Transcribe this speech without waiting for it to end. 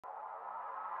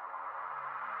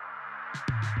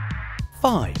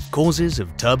5 causes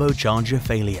of turbocharger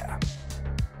failure.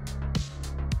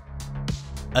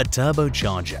 A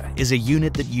turbocharger is a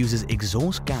unit that uses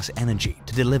exhaust gas energy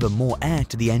to deliver more air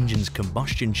to the engine's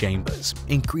combustion chambers,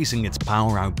 increasing its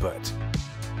power output.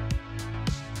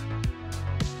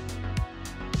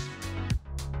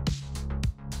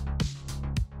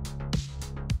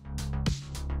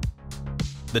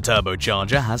 The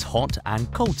turbocharger has hot and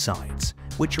cold sides,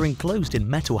 which are enclosed in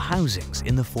metal housings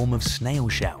in the form of snail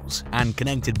shells and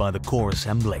connected by the core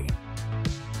assembly.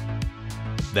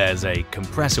 There's a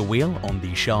compressor wheel on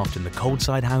the shaft in the cold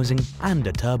side housing and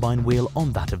a turbine wheel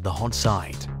on that of the hot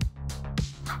side.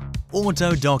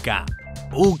 Autodoc app.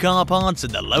 All car parts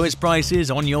at the lowest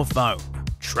prices on your phone.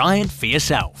 Try it for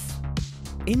yourself.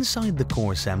 Inside the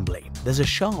core assembly, there's a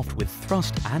shaft with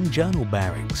thrust and journal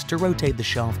bearings to rotate the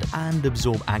shaft and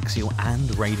absorb axial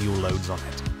and radial loads on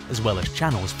it, as well as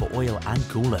channels for oil and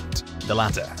coolant. The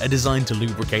latter are designed to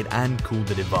lubricate and cool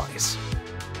the device.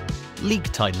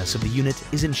 Leak tightness of the unit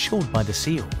is ensured by the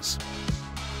seals.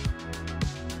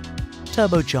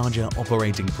 Turbocharger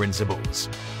operating principles.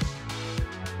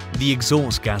 The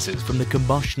exhaust gases from the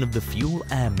combustion of the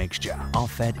fuel-air mixture are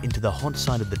fed into the hot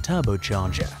side of the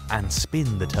turbocharger and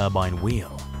spin the turbine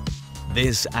wheel.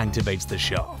 This activates the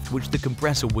shaft, which the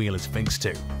compressor wheel is fixed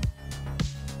to.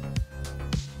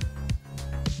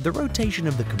 The rotation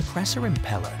of the compressor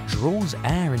impeller draws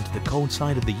air into the cold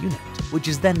side of the unit, which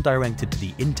is then directed to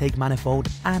the intake manifold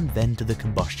and then to the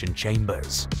combustion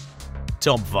chambers.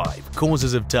 Top 5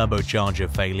 causes of turbocharger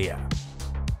failure.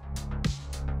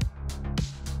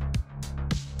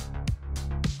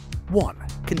 1.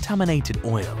 Contaminated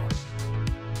oil.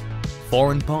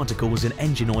 Foreign particles in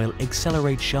engine oil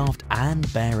accelerate shaft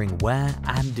and bearing wear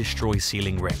and destroy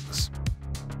sealing rings.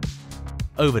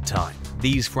 Over time,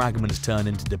 these fragments turn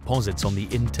into deposits on the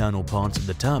internal parts of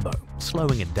the turbo,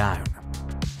 slowing it down.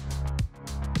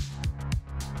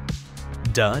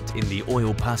 Dirt in the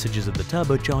oil passages of the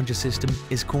turbocharger system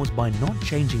is caused by not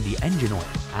changing the engine oil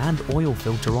and oil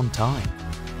filter on time.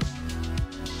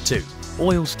 2.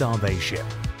 Oil starvation.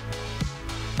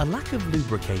 A lack of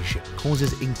lubrication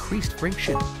causes increased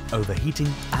friction,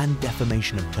 overheating, and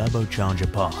deformation of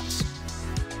turbocharger parts.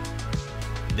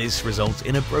 This results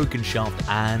in a broken shaft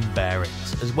and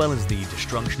bearings, as well as the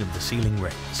destruction of the sealing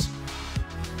rings.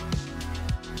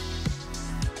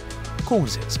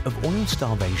 Causes of oil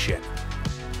starvation.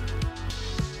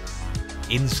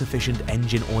 Insufficient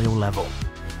engine oil level.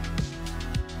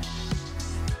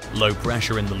 Low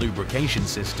pressure in the lubrication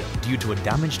system due to a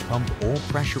damaged pump or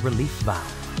pressure relief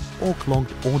valve, or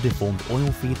clogged or deformed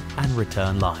oil feed and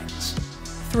return lines.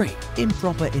 3.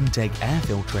 Improper intake air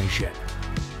filtration.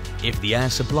 If the air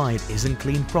supplied isn't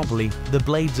cleaned properly, the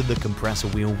blades of the compressor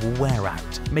wheel will wear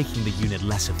out, making the unit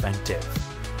less effective.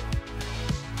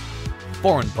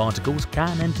 Foreign particles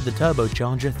can enter the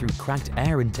turbocharger through cracked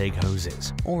air intake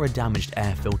hoses or a damaged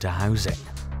air filter housing.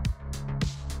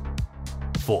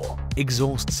 4.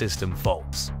 Exhaust system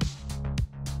faults.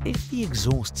 If the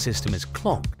exhaust system is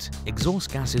clogged,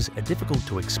 exhaust gases are difficult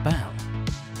to expel.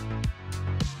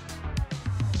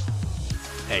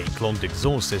 A clogged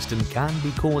exhaust system can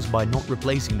be caused by not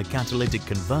replacing the catalytic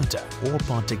converter or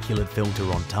particulate filter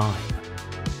on time.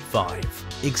 5.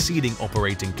 Exceeding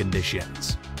operating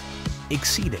conditions.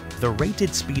 Exceeding the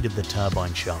rated speed of the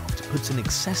turbine shaft puts an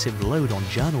excessive load on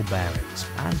journal bearings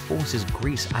and forces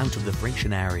grease out of the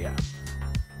friction area.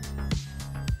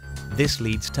 This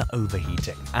leads to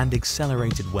overheating and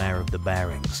accelerated wear of the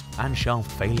bearings and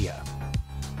shaft failure.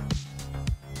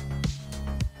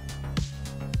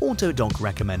 Autodoc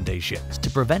recommendations to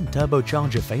prevent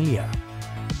turbocharger failure.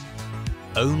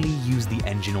 Only use the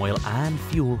engine oil and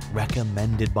fuel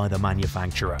recommended by the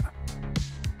manufacturer.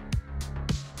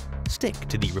 Stick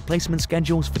to the replacement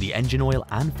schedules for the engine oil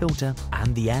and filter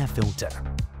and the air filter.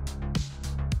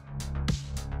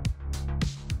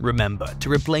 Remember to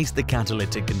replace the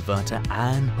catalytic converter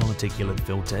and particulate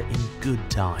filter in good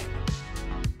time.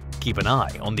 Keep an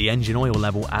eye on the engine oil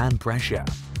level and pressure.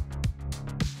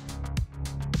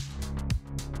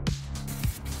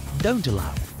 Don't allow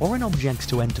foreign objects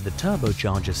to enter the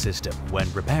turbocharger system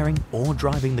when repairing or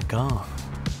driving the car.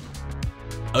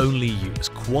 Only use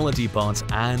quality parts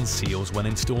and seals when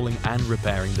installing and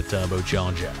repairing the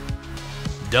turbocharger.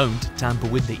 Don't tamper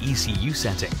with the ECU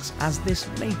settings, as this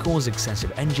may cause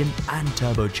excessive engine and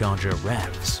turbocharger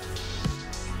revs.